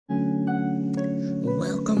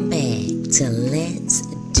Welcome back to Let's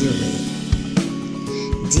Do It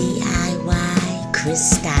DIY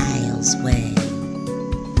Chris Styles way.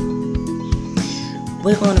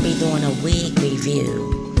 We're going to be doing a wig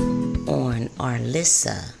review on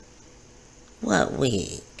Arlissa. What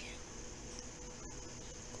wig?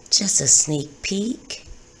 Just a sneak peek.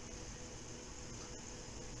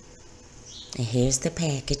 And here's the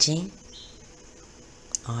packaging.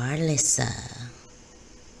 Arlissa.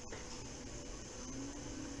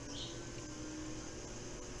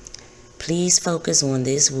 Please focus on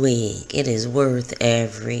this wig. It is worth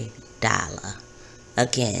every dollar.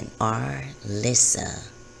 Again, Arlissa.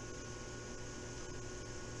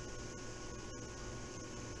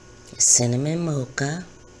 Cinnamon Mocha.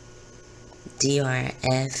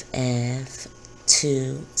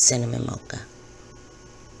 DRFF2 Cinnamon Mocha.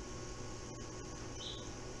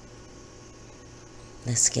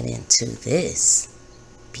 Let's get into this.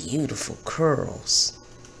 Beautiful curls.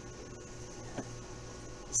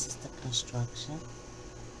 This is the construction.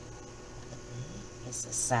 It's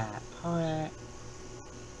the side part.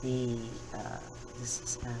 This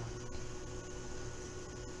is how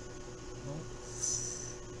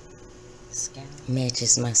scalp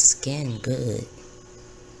matches my skin good.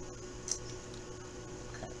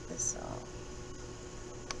 Cut this off.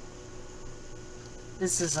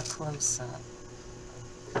 This is a close-up.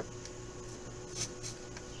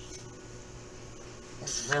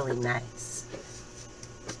 It's really nice.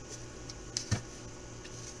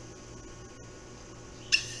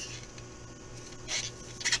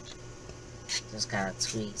 Just gotta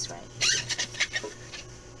tweeze right here.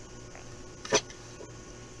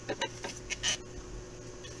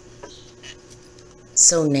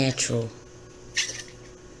 So natural.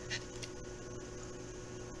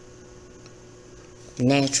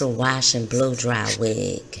 Natural wash and blow dry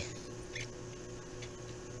wig.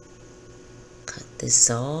 Cut this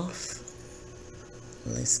off.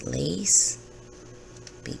 Let's lace.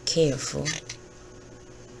 Be careful.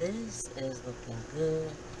 This is looking good.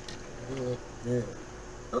 Good.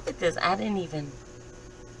 Look at this. I didn't even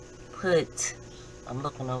put, I'm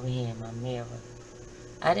looking over here in my mirror.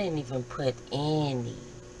 I didn't even put any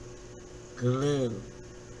glue.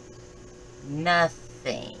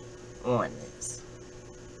 Nothing on this.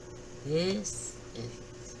 This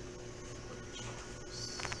is,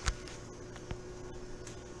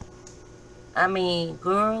 I mean,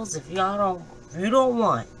 girls, if you don't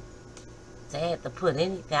want to have to put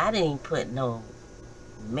anything, I didn't even put no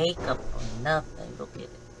makeup or nothing. Look at it.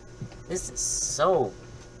 This is so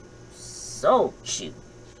cute.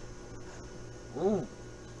 Ooh.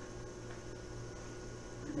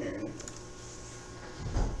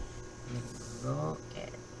 Look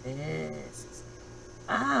at this.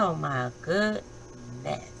 Oh my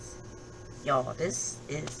goodness. Y'all, this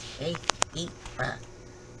is a diva.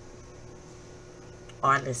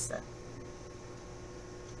 Arlissa.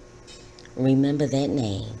 Remember that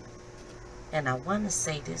name. And I want to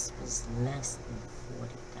say this was less than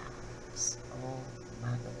 $40. Oh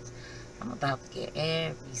my goodness. I'm about to get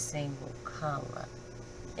every single color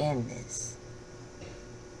in this.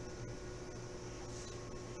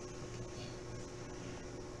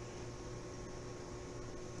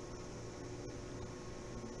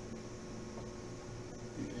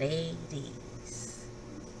 Ladies,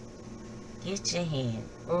 get your hand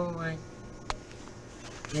on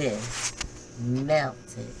this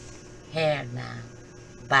melted hairline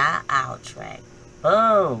by Outre.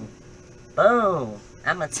 Boom. Boom.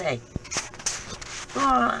 I'm going to tell you. Girl,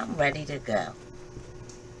 I'm ready to go.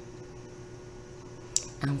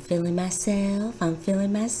 I'm feeling myself.